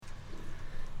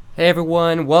Hey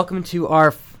everyone, welcome to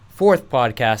our fourth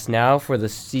podcast now for the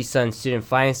CSUN Student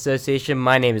Finance Association.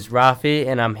 My name is Rafi,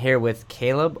 and I'm here with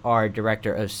Caleb, our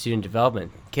Director of Student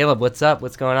Development. Caleb, what's up?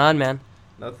 What's going on, man?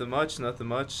 Nothing much.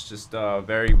 Just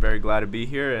very glad to be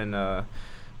here and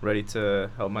ready to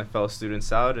help my fellow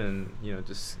students out and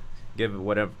just give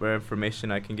whatever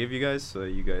information I can give you guys so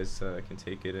you guys can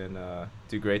take it and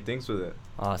do great things with it.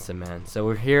 Awesome, man. So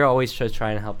we're here always just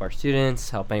trying to help our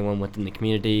students, help anyone within the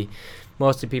community.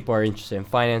 Most of the people are interested in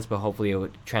finance, but hopefully it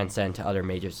would transcend to other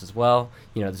majors as well.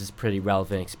 This is pretty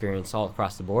relevant experience all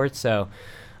across the board. So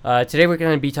today we're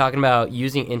going to be talking about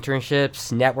using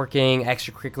internships, networking,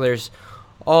 extracurriculars,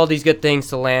 all these good things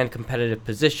to land competitive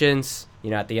positions.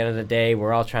 At the end of the day,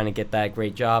 we're all trying to get that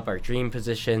great job, our dream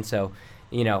position. So,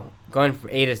 going from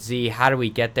A to Z, how do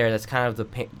we get there? That's kind of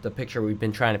the picture we've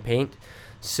been trying to paint.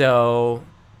 So,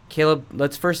 Caleb,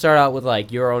 let's first start out with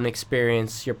your own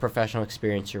experience, your professional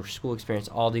experience, your school experience,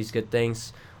 all these good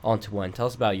things all into one. Tell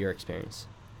us about your experience.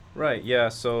 Right, yeah,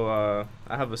 so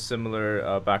I have a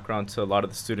similar background to a lot of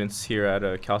the students here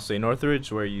at Cal State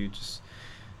Northridge, where you just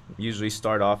usually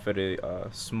start off at a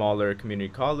smaller community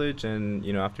college, and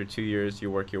after 2 years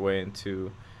you work your way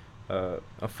into a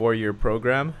 4-year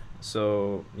program.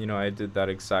 So I did that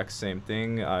exact same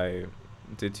thing. I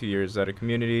did 2 years at a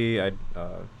community. I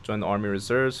joined the Army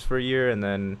Reserves for a year, and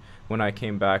then when I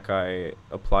came back, I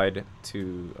applied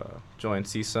to join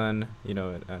CSUN,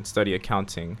 and study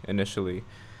accounting initially.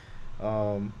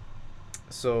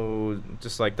 So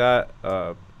just like that,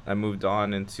 I moved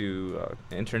on into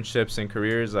internships and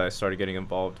careers. I started getting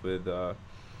involved with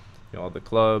all the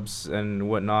clubs and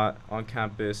whatnot on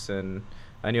campus, and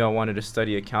I knew I wanted to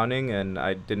study accounting, and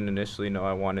I didn't initially know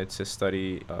I wanted to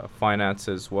study finance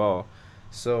as well.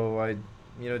 So I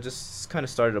just kind of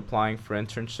started applying for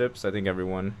internships. I think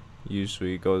everyone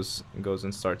usually goes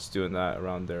and starts doing that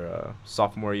around their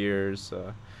sophomore years,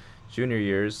 junior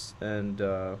years, and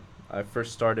I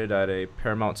first started at a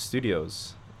Paramount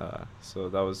Studios. So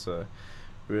that was a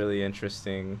really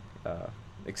interesting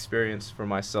experience for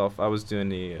myself. I was doing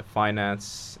the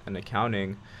finance and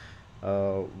accounting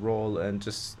role, and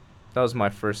just that was my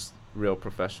first real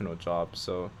professional job.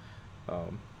 So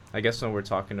I guess when we're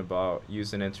talking about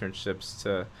using internships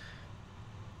to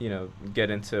get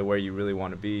into where you really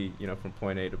want to be, from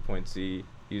point A to point Z,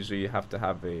 usually you have to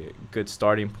have a good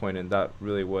starting point, and that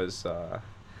really was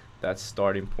that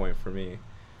starting point for me.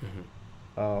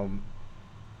 Mm-hmm.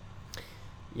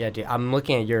 Yeah, dude, I'm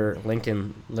looking at your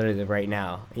LinkedIn literally right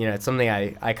now. It's something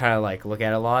I kind of look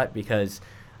at a lot, because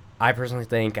I personally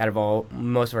think out of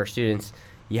most of our students,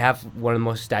 you have one of the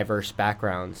most diverse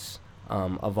backgrounds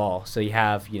of all. So you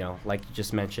have, like you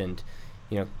just mentioned,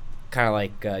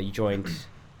 kind of you joined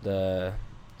the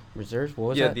reserves. What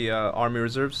was that? Yeah, the Army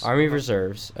Reserves. Army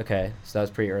Reserves. Okay, so that was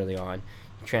pretty early on.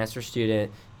 Transfer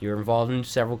student. You're involved in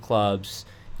several clubs.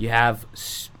 You have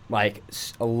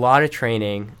a lot of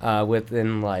training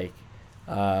within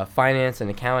finance and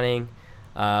accounting,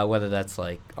 whether that's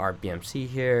RBMC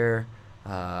here,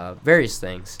 various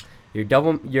things.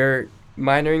 You're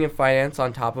minoring in finance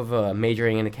on top of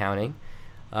majoring in accounting.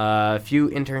 A few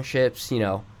internships,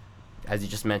 as you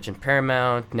just mentioned,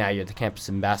 Paramount. Now you're the campus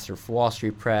ambassador for Wall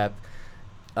Street Prep.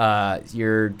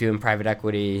 You're doing private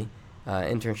equity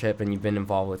internship, and you've been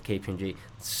involved with KPMG.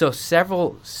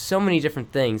 So many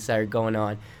different things that are going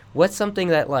on. What's something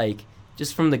that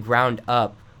just from the ground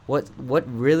up, what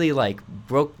really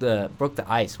broke the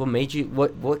ice? What made you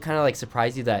what kind of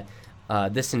surprised you that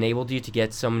this enabled you to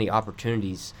get so many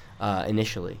opportunities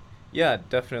initially? Yeah,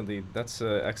 definitely. That's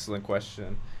an excellent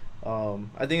question.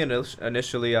 I think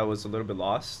initially I was a little bit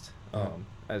lost,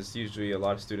 as usually a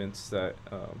lot of students that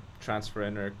transfer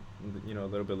in are a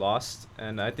little bit lost.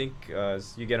 And I think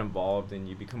as you get involved and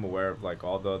you become aware of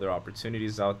all the other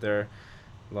opportunities out there,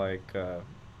 you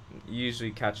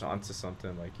usually catch on to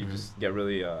something. You Mm-hmm. just get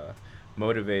really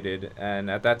motivated.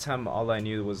 And at that time, all I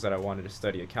knew was that I wanted to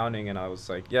study accounting, and I was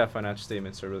yeah, financial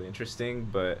statements are really interesting,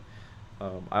 but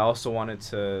I also wanted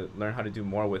to learn how to do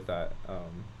more with that.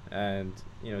 And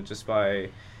just by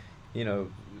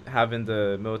having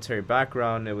the military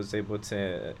background, it was able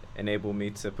to enable me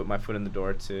to put my foot in the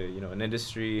door to an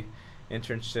industry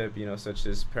internship, such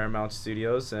as Paramount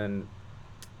Studios, and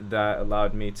that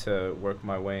allowed me to work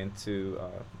my way into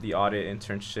the audit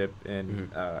internship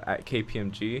at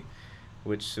KPMG,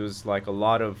 which was a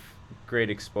lot of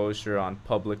great exposure on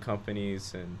public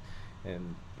companies and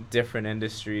different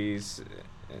industries,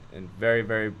 and very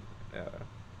very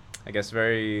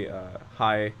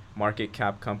high market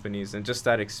cap companies. And just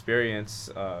that experience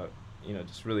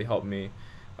just really helped me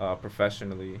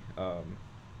professionally,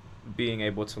 being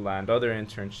able to land other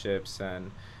internships and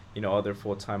other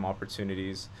full-time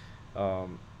opportunities.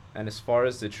 And as far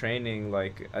as the training,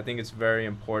 like, I think it's very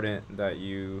important that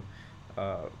you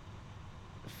uh,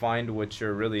 find what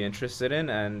you're really interested in,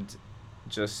 and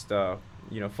just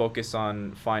focus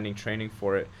on finding training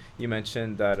for it. You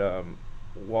mentioned that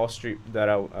Wall Street, that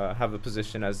I have a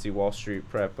position as the Wall Street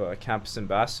Prep campus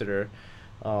ambassador.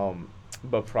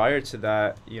 But prior to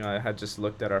that, I had just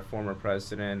looked at our former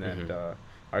president and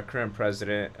our current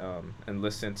president, and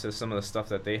listened to some of the stuff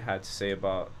that they had to say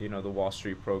about the Wall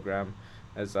Street program,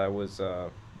 as I was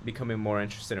becoming more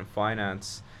interested in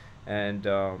finance. And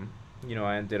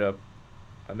I ended up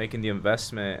making the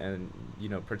investment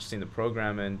and purchasing the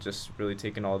program and just really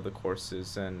taking all of the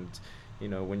courses. And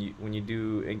when you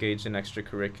do engage in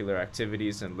extracurricular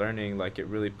activities and learning, like, it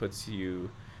really puts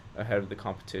you ahead of the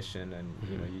competition, and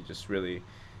you just really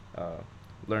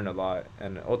learn a lot.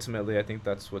 And ultimately, I think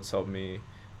that's what's helped me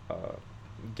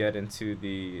get into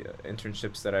the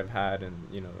internships that I've had, and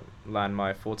land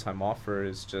my full-time offer,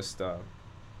 is just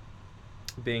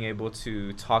being able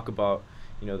to talk about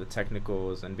the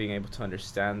technicals, and being able to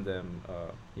understand them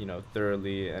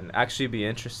thoroughly, and actually be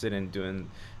interested in doing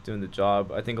the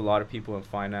job. I think a lot of people in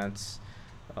finance,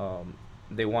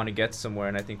 they want to get somewhere,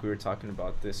 and I think we were talking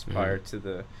about this prior to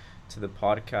the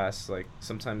podcast. Like,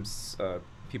 sometimes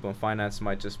people in finance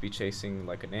might just be chasing,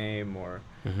 like, a name or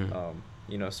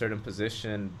a certain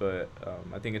position, but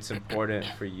I think it's important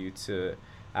for you to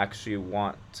actually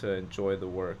want to enjoy the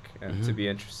work, and to be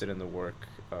interested in the work,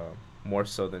 more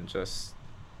so than just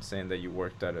saying that you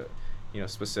worked at a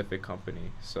specific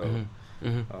company. So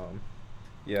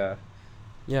yeah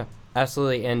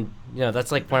absolutely. And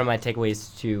that's like one of my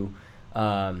takeaways to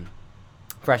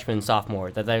freshman and sophomore,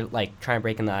 that they're like trying to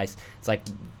break in the ice. It's like,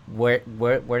 where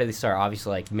do they start?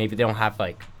 Obviously, like, maybe they don't have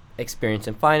like experience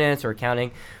in finance or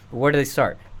accounting, but where do they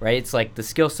start, right? It's like the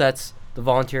skill sets, the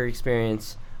volunteer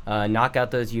experience, knock out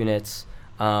those units.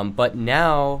 But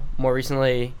now, more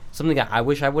recently, something that I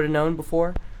wish I would have known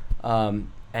before,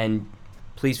 and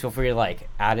please feel free to like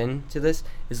add into this,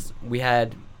 is we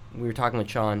were talking with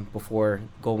Sean before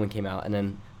Goldman came out, and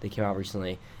then they came out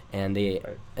recently, and they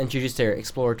introduced their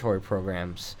exploratory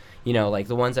programs, like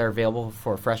the ones that are available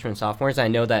for freshmen and sophomores. I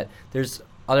know that there's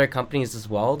other companies as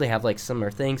well. They have like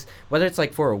similar things, whether it's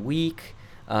like for a week,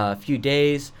 a few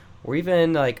days, or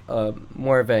even like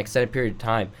more of an extended period of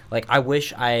time. Like, I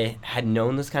wish I had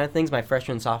known this kind of things my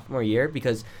freshman and sophomore year,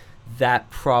 because that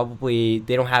probably,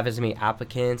 they don't have as many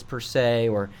applicants per se,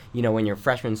 or when you're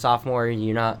freshman and sophomore,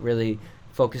 you're not really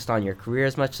focused on your career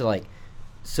as much.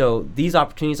 So these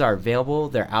opportunities are available,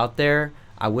 they're out there.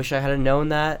 I wish I had known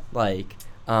that. Like,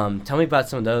 tell me about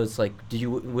some of those. Like,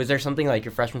 was there something like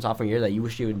your freshman sophomore year that you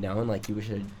wish you had known, like you wish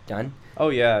you had done? Oh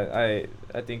yeah,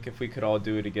 I think if we could all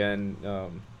do it again,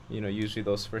 usually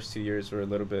those first 2 years were a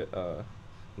little bit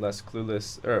less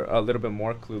clueless, or a little bit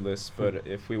more clueless. But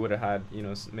if we would have had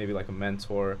maybe like a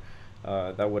mentor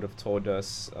that would have told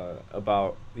us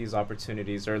about these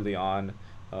opportunities early on.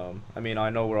 I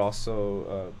know we're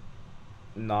also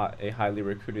not a highly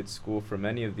recruited school for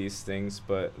many of these things,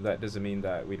 but that doesn't mean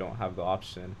that we don't have the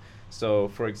option. So,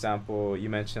 for example, you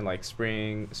mentioned like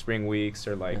spring weeks,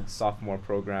 or like sophomore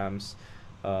programs.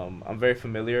 I'm very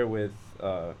familiar with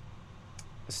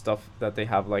stuff that they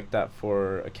have like that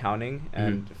for accounting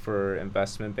and for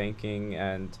investment banking,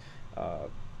 and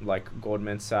like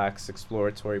Goldman Sachs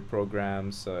exploratory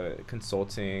programs,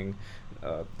 consulting.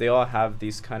 They all have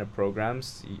these kind of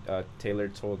programs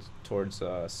tailored towards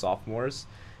sophomores.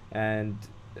 And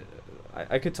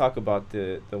I could talk about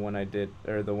the one I did,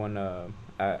 or the one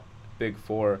at Big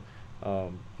Four,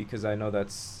 because I know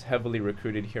that's heavily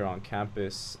recruited here on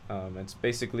campus. It's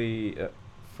basically,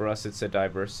 for us, it's a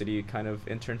diversity kind of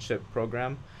internship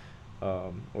program,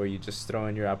 where you just throw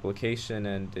in your application,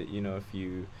 and if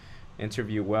you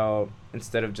interview well,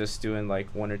 instead of just doing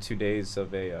like 1 or 2 days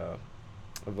of a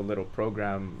little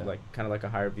program, like kind of like a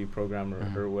higher view program,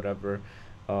 or whatever,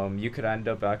 you could end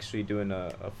up actually doing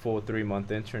a full 3-month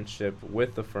internship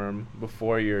with the firm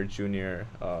before your junior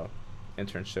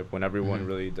internship, when everyone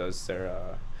really does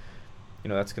their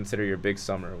that's considered your big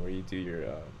summer, where you do your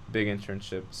big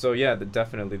internship. So yeah,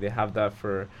 definitely they have that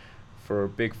for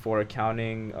Big Four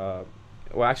accounting.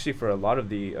 Well, actually, for a lot of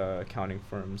the accounting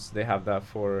firms, they have that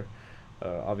for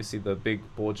obviously the big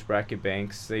bulge bracket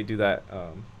banks. They do that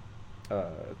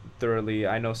thoroughly.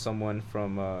 I know someone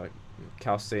from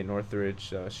Cal State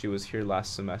Northridge. She was here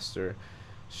last semester.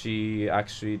 She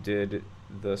actually did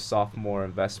the sophomore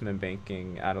investment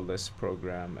banking analyst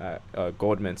program at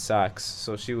Goldman Sachs.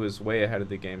 So she was way ahead of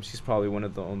the game. She's probably one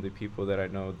of the only people that I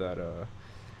know that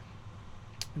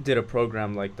did a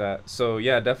program like that. So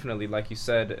yeah, definitely, like you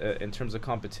said, in terms of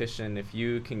competition, if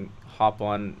you can hop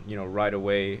on, right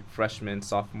away, freshman,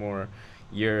 sophomore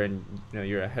year, and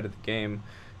you're ahead of the game,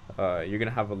 you're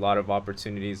gonna have a lot of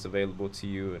opportunities available to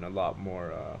you and a lot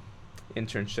more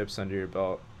internships under your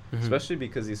belt. Mm-hmm. Especially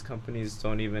because these companies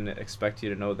don't even expect you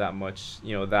to know that much,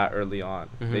 that early on.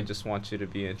 Mm-hmm. They just want you to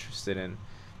be interested in,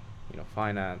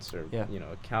 finance or Yeah.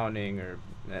 Accounting,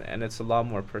 and it's a lot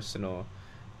more personal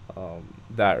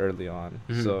that early on.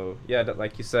 Mm-hmm. So yeah,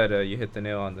 like you said, you hit the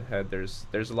nail on the head. There's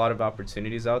a lot of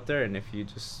opportunities out there, and if you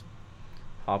just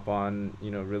hop on,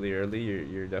 really early,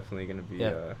 you're definitely gonna be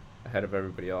ahead of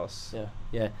everybody else.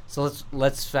 Yeah. So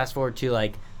let's fast forward to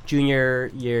like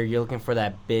junior year. You're looking for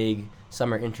that big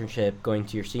summer internship going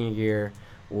to your senior year,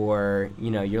 or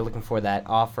you're looking for that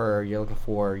offer. You're looking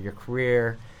for your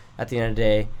career. At the end of the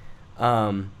day,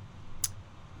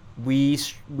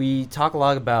 we talk a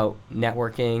lot about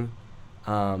networking,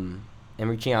 and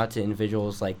reaching out to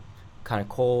individuals like kind of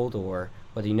cold, or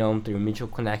whether you know them through a mutual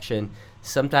connection.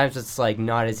 Sometimes it's like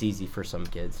not as easy for some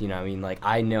kids. Like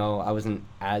I know I wasn't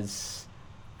as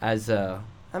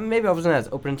maybe I wasn't as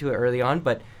open to it early on,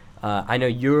 but I know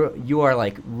you are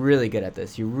like really good at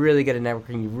this. You're really good at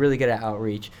networking. You're really good at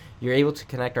outreach. You're able to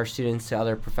connect our students to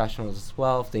other professionals as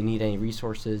well if they need any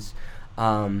resources.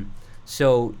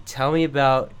 So tell me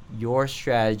about your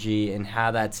strategy and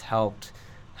how that's helped.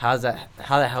 How that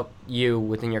helped you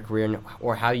within your career,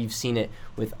 or how you've seen it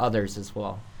with others as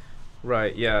well?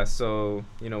 Right. Yeah. So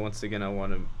once again, I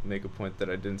want to make a point that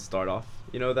I didn't start off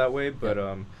that way, but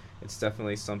it's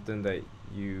definitely something that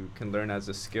you can learn as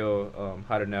a skill,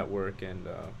 how to network, and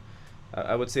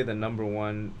I would say the number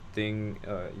one thing,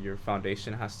 your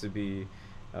foundation has to be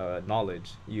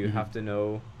knowledge. You Mm-hmm. have to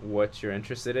know what you're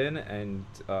interested in, and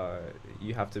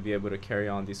you have to be able to carry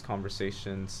on these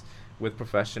conversations with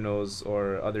professionals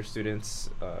or other students,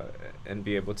 and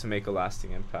be able to make a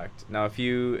lasting impact. Now, if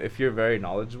you're very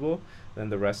knowledgeable, then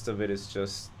the rest of it is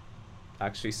just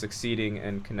actually succeeding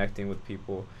and connecting with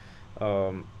people.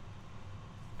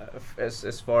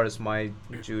 As far as my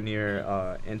junior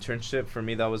internship, for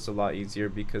me that was a lot easier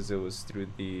because it was through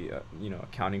the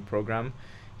accounting program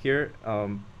here.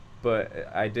 But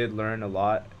I did learn a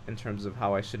lot in terms of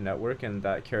how I should network, and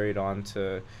that carried on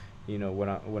to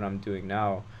what I'm doing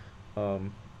now.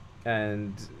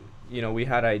 And we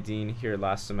had Ideen here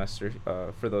last semester.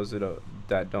 For those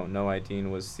that don't know,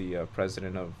 Ideen was the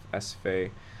president of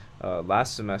SFA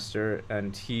last semester,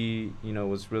 and he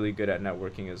was really good at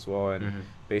networking as well. And Mm-hmm.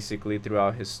 basically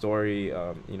throughout his story,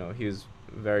 he was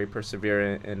very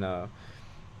perseverant in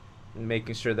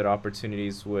making sure that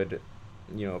opportunities would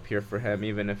appear for him,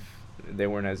 even if they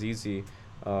weren't as easy.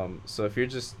 So if you're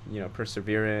just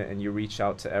perseverant and you reach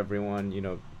out to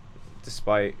everyone,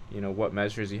 despite what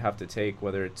measures you have to take,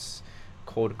 whether it's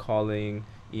cold calling,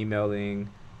 emailing,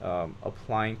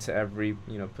 applying to every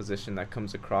position that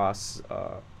comes across.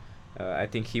 I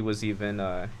think he was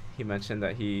even he mentioned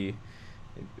that he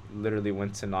literally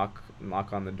went to knock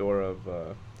on the door of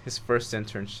his first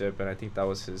internship, and I think that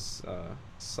was his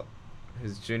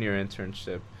junior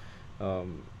internship.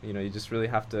 You just really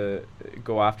have to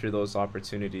go after those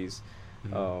opportunities.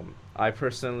 Mm-hmm. I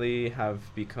personally have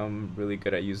become really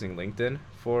good at using LinkedIn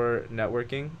for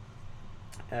networking,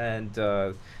 and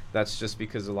that's just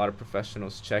because a lot of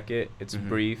professionals check it. It's Mm-hmm.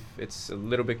 brief, it's a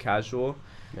little bit casual,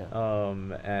 Yeah.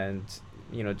 and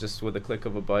just with a click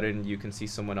of a button, you can see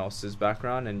someone else's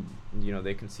background, and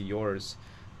they can see yours.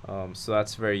 So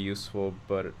that's very useful.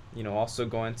 But also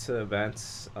going to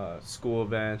events, school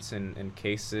events, and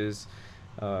cases,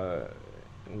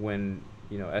 when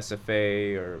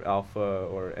SFA or Alpha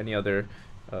or any other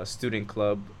student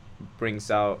club brings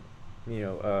out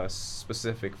a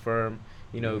specific firm,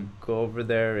 Mhm. go over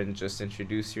there and just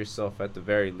introduce yourself at the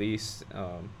very least.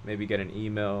 Maybe get an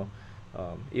email,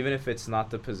 even if it's not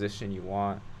the position you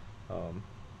want.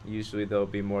 Usually they'll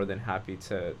be more than happy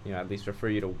to at least refer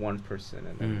you to one person,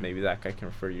 and then Mhm. maybe that guy can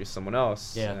refer you to someone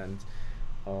else. Yeah. And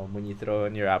when you throw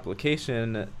in your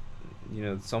application,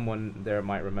 someone there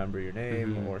might remember your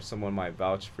name, Mhm. or someone might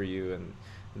vouch for you, and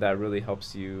that really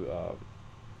helps you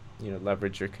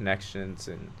leverage your connections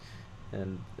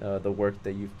and the work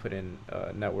that you've put in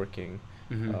networking.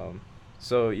 Mhm.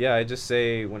 So yeah, I just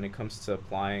say when it comes to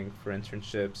applying for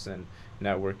internships and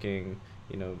networking,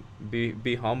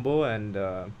 be humble, and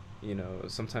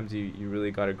sometimes you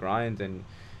really gotta grind and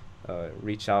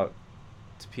reach out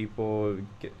to people.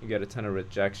 Get a ton of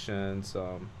rejections.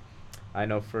 I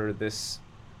know for this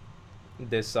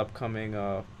upcoming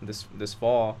this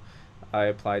fall, I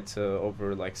applied to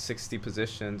over like 60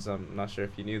 positions. I'm not sure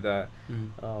if you knew that.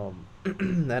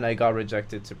 Mhm. And I got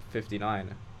rejected to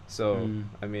 59. So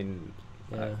I mean,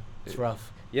 yeah, it's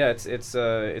rough. Yeah, it's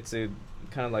a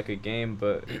kind of like a game,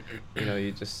 but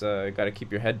you just got to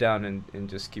keep your head down and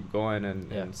just keep going,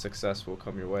 and success will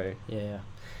come your way.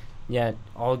 Yeah,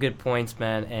 all good points,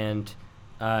 man. And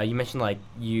you mentioned like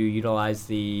you utilize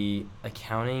the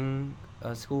accounting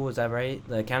school, is that right?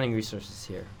 The accounting resources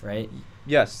here, right?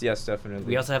 Yes, definitely.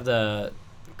 We also have the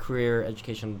Career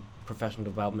Education Professional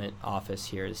Development office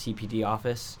here, the CPD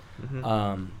office.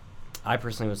 I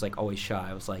personally was like always shy.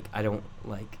 I was like, I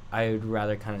would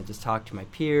rather kind of just talk to my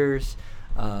peers,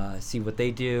 see what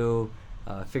they do,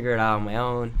 figure it out on my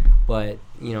own. But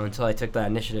until I took that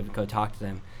initiative to go talk to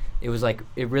them, it was like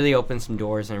it really opened some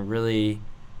doors, and it really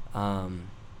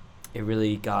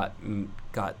got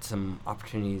some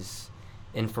opportunities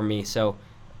in for me. So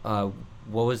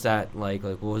what was that like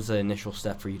what was the initial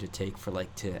step for you to take for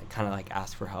to kind of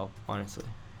ask for help, honestly?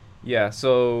 Yeah,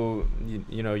 so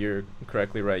you're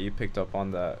correctly right. You picked up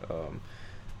on that.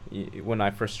 When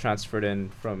I first transferred in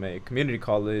from a community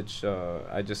college,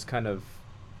 I just kind of,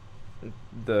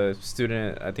 the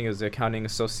student, I think it was the accounting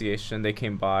association, they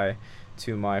came by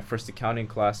to my first accounting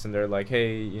class, and they're like,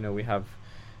 hey, we have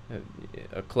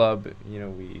a club,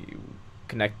 we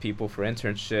connect people for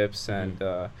internships, and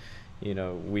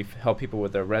we help people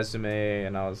with their resume.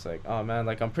 And I was like, oh man,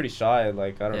 I'm pretty shy,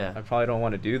 I probably don't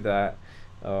want to do that.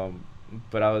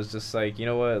 But I was just like, you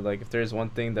know what, if there's one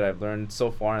thing that I've learned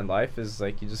so far in life is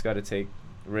you just got to take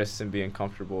risks and be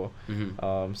uncomfortable.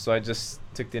 So I just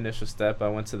took the initial step. I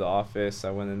went to the office.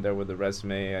 I went in there with a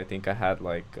resume. I think I had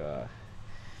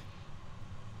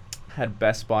had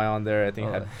Best Buy on there. I think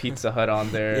I had Pizza Hut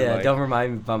on there. Yeah, don't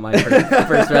remind me about my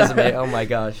first resume. Oh my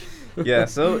gosh. Yeah,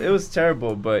 so it was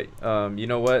terrible, but you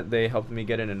know what, they helped me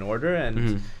get it in order,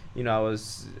 and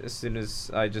as soon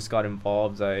as I just got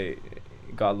involved, I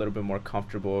got a little bit more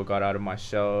comfortable, got out of my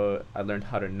shell. I learned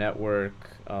how to network,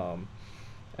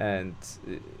 and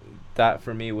that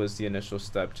for me was the initial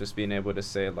step, just being able to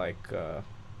say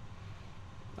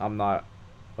I'm not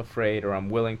afraid, or I'm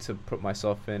willing to put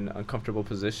myself in uncomfortable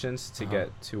positions to get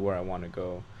to where I want to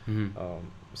go.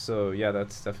 So yeah,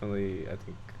 that's definitely, I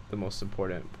think, the most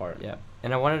important part. Yeah,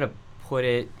 and I wanted to put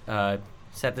it,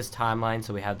 set this timeline.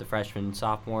 So we have the freshmen and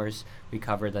sophomores, we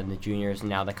covered then the juniors, and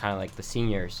now the kind of the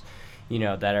seniors,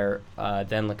 that are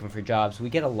then looking for jobs. We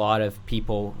get a lot of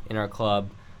people in our club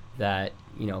that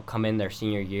come in their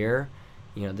senior year.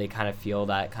 They kind of feel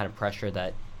that kind of pressure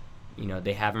that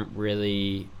they haven't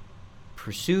really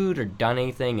pursued or done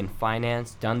anything in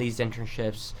finance, done these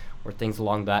internships or things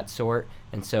along that sort,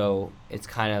 and so it's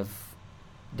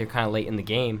they're kind of late in the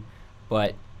game.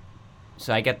 But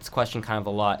so I get this question kind of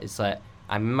a lot, is that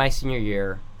I'm in my senior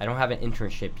year, I don't have an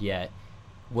internship yet,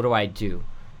 what do I do?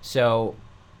 So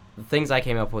the things I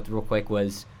came up with real quick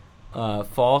was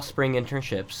fall, spring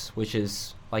internships, which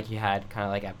is like you had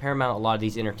kind of at Paramount. A lot of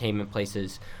these entertainment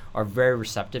places are very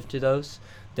receptive to those.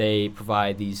 They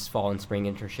provide these fall and spring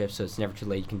internships, so it's never too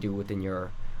late. You can do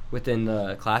it within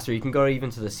the class, or you can go even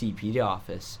to the CPD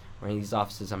office, or any of these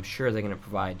offices. I'm sure they're going to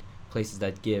provide places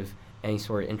that give any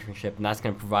sort of internship, and that's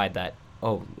going to provide that,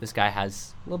 oh, this guy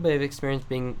has a little bit of experience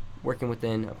working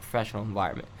within a professional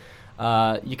environment.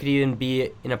 You could even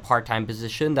be in a part-time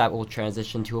position that will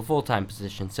transition to a full-time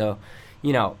position. So,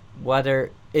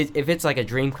 whether if it's a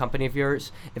dream company of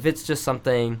yours, if it's just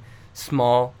something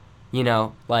small,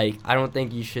 I don't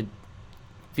think you should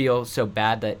feel so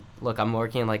bad that, look, I'm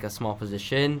working in a small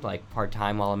position,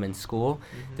 part-time while I'm in school.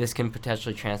 This can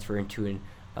potentially transfer into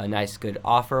a nice, good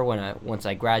offer once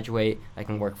I graduate. I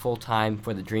can work full-time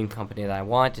for the dream company that I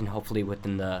want, and hopefully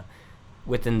within the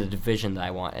division that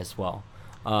I want as well.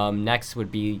 Next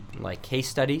would be case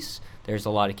studies. There's a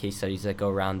lot of case studies that go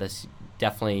around. This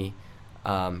definitely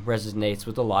resonates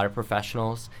with a lot of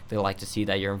professionals. They like to see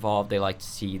that you're involved. They like to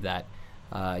see that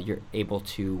you're able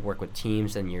to work with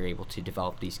teams, and you're able to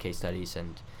develop these case studies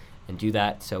and do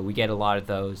that. So we get a lot of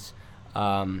those.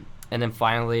 And then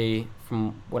finally,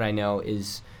 from what I know,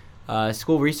 is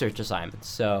school research assignments.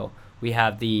 So we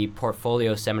have the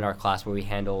portfolio seminar class where we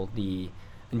handle the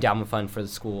endowment fund for the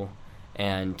school.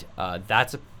 And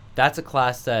that's a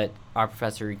class that our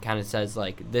professor kind of says,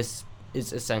 this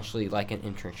is essentially an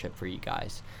internship for you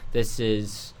guys. This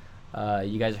is,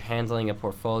 you guys are handling a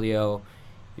portfolio.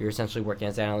 You're essentially working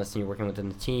as analysts, and you're working within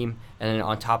the team. And then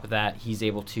on top of that, he was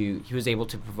able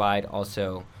to provide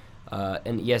also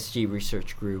an ESG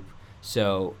research group.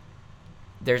 So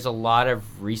there's a lot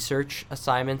of research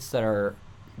assignments that are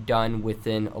done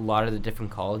within a lot of the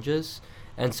different colleges.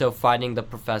 And so finding the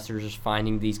professors,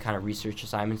 finding these kind of research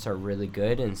assignments are really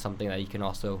good, and something that you can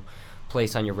also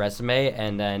place on your resume.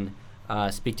 And then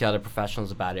speak to other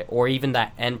professionals about it, or even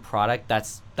that end product.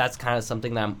 That's kind of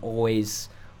something that I'm always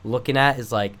looking at,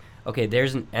 is like, okay,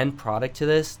 there's an end product to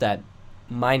this that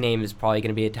my name is probably going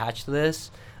to be attached to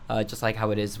this, just like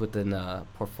how it is within the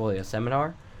portfolio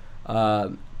seminar.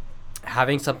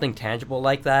 Having something tangible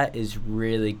like that is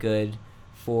really good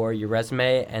for your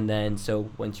resume, and then so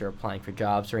once you're applying for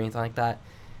jobs or anything like that,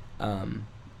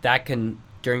 that can,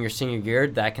 during your senior year,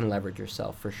 that can leverage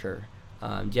yourself for sure.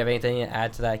 Do you have anything to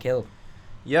add to that, Caleb?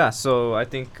 Yeah, so I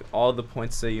think all the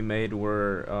points that you made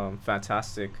were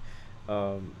fantastic.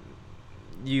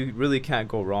 You really can't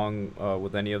go wrong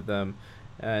with any of them.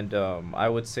 And I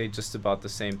would say just about the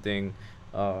same thing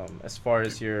as far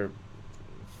as your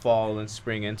fall and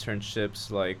spring internships.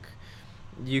 Like,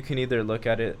 you can either look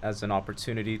at it as an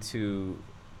opportunity to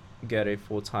get a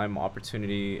full-time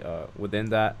opportunity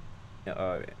within that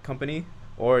company,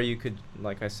 or you could,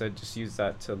 like I said, just use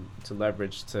that to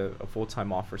leverage to a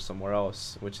full-time offer somewhere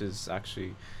else, which is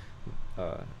actually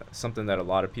something that a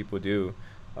lot of people do.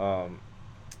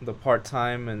 The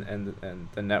part-time and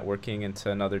the networking into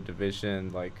another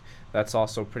division, like, that's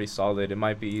also pretty solid. It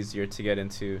might be easier to get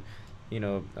into,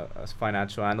 a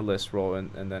financial analyst role,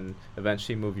 and then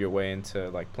eventually move your way into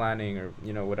like planning, or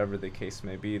whatever the case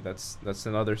may be. That's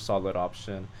another solid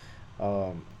option.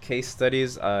 Case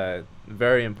studies,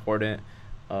 very important.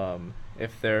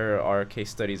 If there are case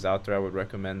studies out there, I would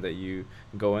recommend that you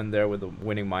go in there with a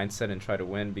winning mindset and try to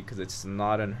win, because it's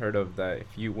not unheard of that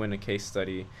if you win a case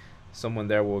study, someone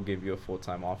there will give you a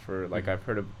full-time offer. Like, I've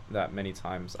heard of that many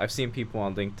times. I've seen people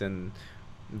on LinkedIn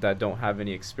that don't have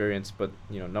any experience, but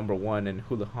number one in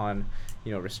Houlihan,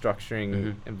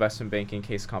 restructuring, investment banking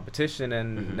case competition,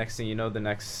 and next thing you know, the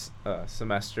next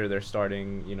semester they're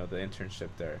starting the internship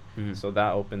there. So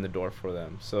that opened the door for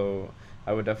them. So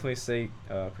I would definitely say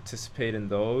participate in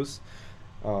those.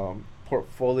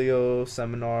 Portfolio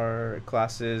seminar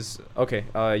classes. Okay,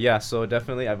 yeah, so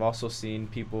definitely I've also seen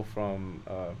people from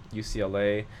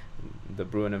UCLA, the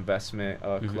Bruin Investment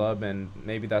Club, and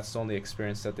maybe that's the only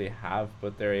experience that they have,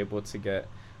 but they're able to get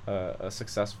a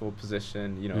successful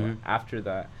position, after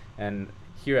that. And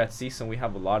here at CSUN, we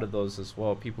have a lot of those as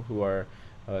well, people who are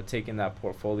taking that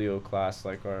portfolio class,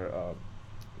 like our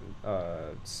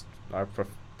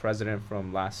president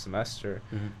from last semester.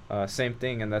 Same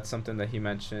thing, and that's something that he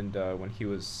mentioned when he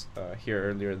was here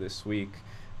earlier this week.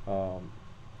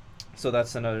 So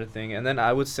that's another thing. And then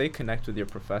I would say connect with your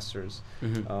professors,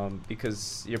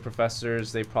 because your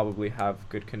professors, they probably have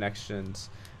good connections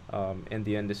in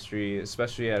the industry,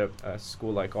 especially at a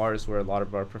school like ours, where a lot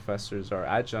of our professors are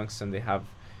adjuncts, and they have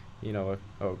a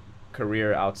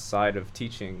career outside of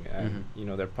teaching, and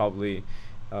they're probably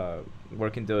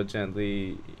working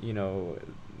diligently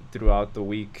throughout the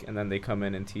week, and then they come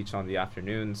in and teach on the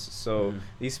afternoons. So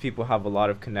these people have a lot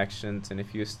of connections, and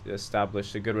if you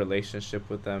establish a good relationship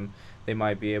with them, they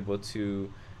might be able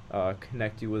to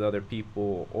connect you with other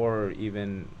people, or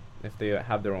even if they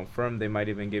have their own firm, they might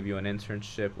even give you an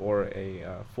internship or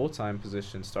a full-time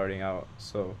position starting out.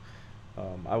 So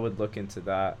I would look into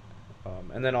that.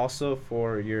 And then also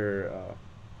for your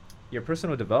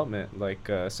personal development, like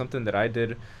something that I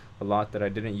did a lot that I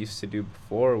didn't used to do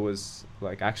before was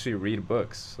like actually read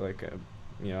books. Like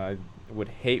I would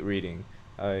hate reading.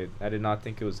 I did not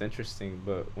think it was interesting,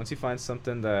 but once you find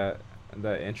something that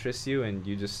interests you and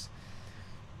you just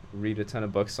read a ton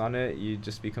of books on it, you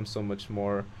just become so much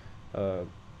more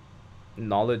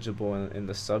knowledgeable in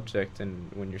the subject,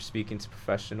 and when you're speaking to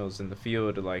professionals in the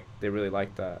field, like, they really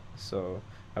like that. So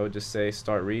I would just say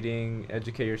start reading,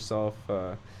 educate yourself,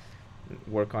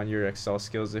 work on your Excel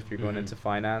skills if you're going into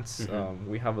finance.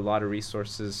 We have a lot of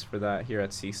resources for that here at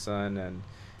CSUN, and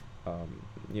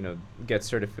get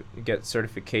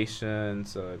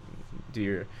certifications, do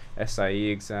your SIE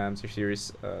exams, your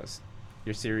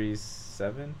series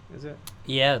 7, is it?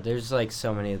 Yeah, there's like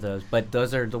so many of those, but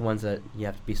those are the ones that you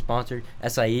have to be sponsored.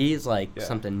 SIE is like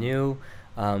something new,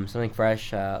 something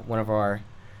fresh. One of our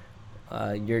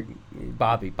your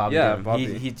Bobby. Yeah,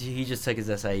 Bobby. He just took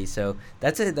his SIE, so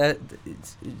that's it.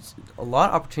 It's a lot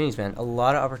of opportunities, man. A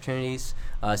lot of opportunities.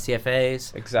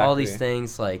 CFAs, exactly. All these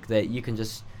things like that you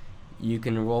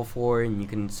can roll for, and you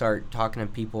can start talking to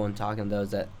people and talking to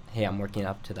those that, hey, I'm working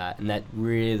up to that, and that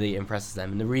really impresses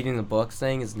them. And the reading the books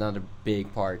thing is another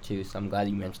big part too. So I'm glad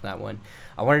you mentioned that one.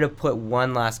 I wanted to put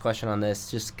one last question on this,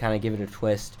 just kind of give it a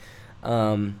twist.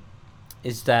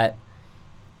 Is that,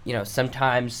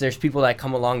 sometimes there's people that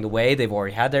come along the way. They've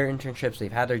already had their internships.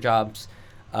 They've had their jobs.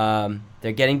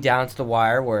 They're getting down to the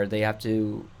wire where they have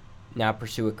to now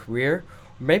pursue a career.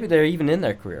 Maybe they're even in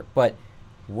their career. But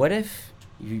what if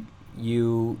you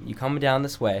come down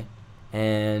this way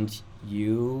and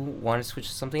you want to switch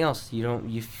to something else.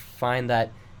 You find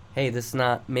that, hey, this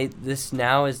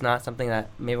now is not something that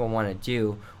maybe I want to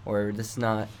do, or this is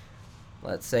not,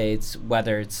 let's say it's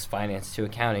whether it's finance to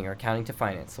accounting or accounting to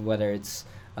finance, whether it's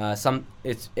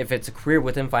if it's a career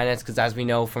within finance, because as we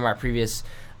know from our previous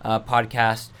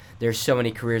podcast, there's so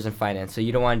many careers in finance. So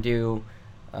you don't want to do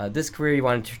this career, you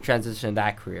want to transition to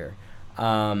that career,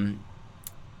 and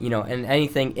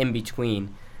anything in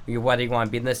between, whether you want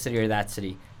to be in this city or that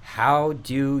city. How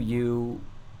do you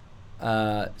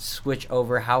switch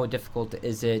over? How difficult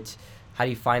is it? How do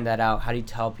you find that out? How do you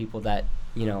tell people that,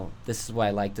 this is what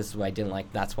I like, this is what I didn't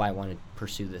like, that's why I want to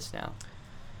pursue this now?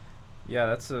 Yeah,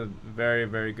 that's a very,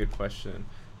 very good question.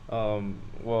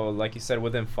 Well, like you said,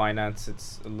 within finance,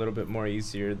 it's a little bit more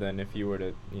easier than if you were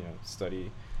to,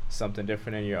 study something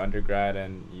different in your undergrad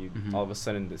and you all of a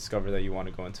sudden discover that you want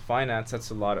to go into finance. That's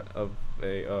a lot of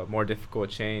a more difficult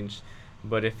change.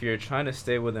 But if you're trying to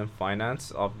stay within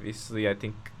finance, obviously, I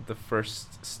think the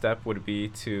first step would be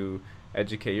to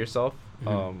educate yourself.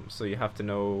 So you have to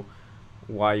know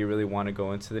why you really want to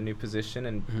go into the new position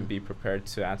and be prepared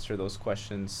to answer those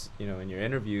questions, in your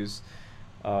interviews.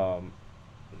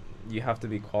 You have to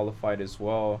be qualified as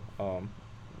well.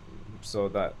 So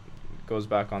that goes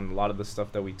back on a lot of the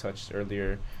stuff that we touched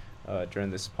earlier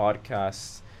during this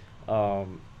podcast.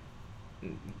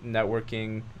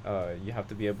 Networking, you have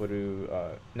to be able to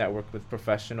network with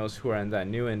professionals who are in that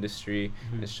new industry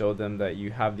and show them that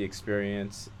you have the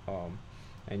experience,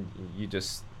 and you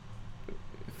just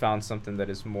found something that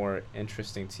is more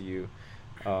interesting to you,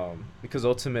 because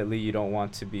ultimately you don't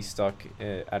want to be stuck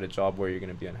at a job where you're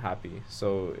going to be unhappy.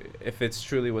 So if it's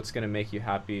truly what's going to make you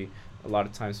happy, a lot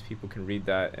of times people can read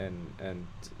that and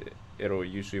it'll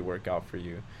usually work out for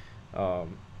you.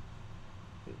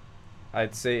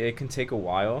 I'd say it can take a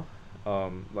while.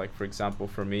 Like, for example,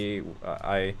 for me,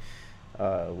 I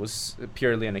was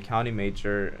purely an accounting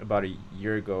major about a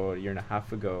year and a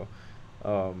half ago.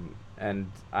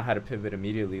 And I had to pivot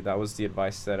immediately. That was the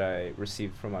advice that I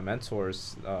received from my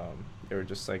mentors. They were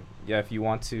just like, yeah, if you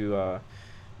want to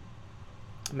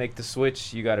make the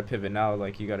switch, you got to pivot now.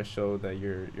 Like, you got to show that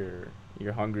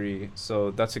you're hungry. So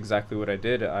that's exactly what I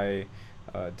did. I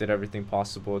did everything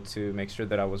possible to make sure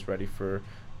that I was ready for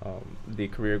the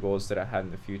career goals that I had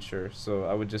in the future. So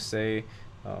I would just say,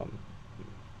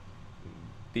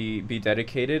 be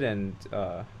dedicated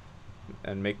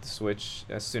and make the switch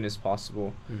as soon as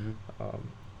possible,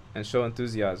 and show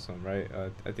enthusiasm. Right,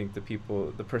 I think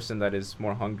the person that is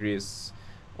more hungry is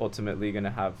ultimately going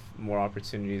to have more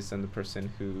opportunities than the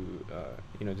person who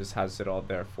just has it all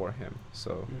there for him.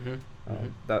 So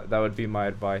that would be my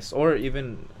advice. Or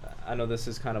even, I know this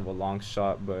is kind of a long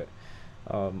shot, but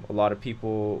a lot of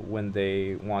people, when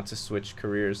they want to switch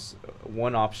careers,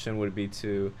 one option would be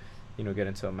to get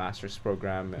into a master's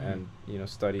program and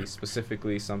study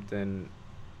specifically something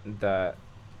that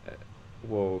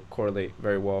will correlate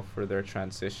very well for their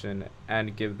transition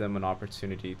and give them an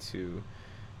opportunity to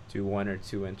do 1 or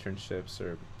 2 internships,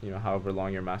 or however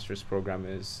long your master's program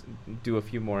is, do a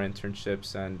few more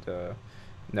internships and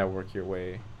network your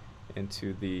way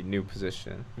into the new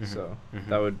position. So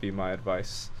that would be my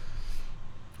advice.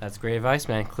 That's great advice,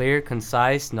 man. Clear,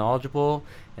 concise, knowledgeable,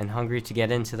 and hungry to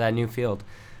get into that new field.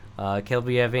 Caleb,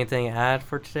 do you have anything to add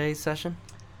for today's session?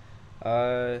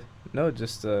 No,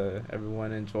 just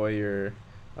everyone enjoy your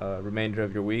remainder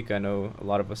of your week. I know a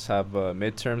lot of us have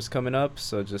midterms coming up,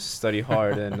 so just study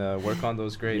hard and work on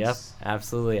those grades. Yep,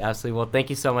 absolutely. Well, thank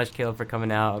you so much, Caleb, for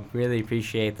coming out. I really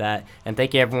appreciate that. And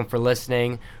thank you, everyone, for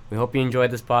listening. We hope you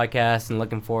enjoyed this podcast and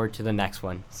looking forward to the next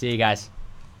one. See you guys.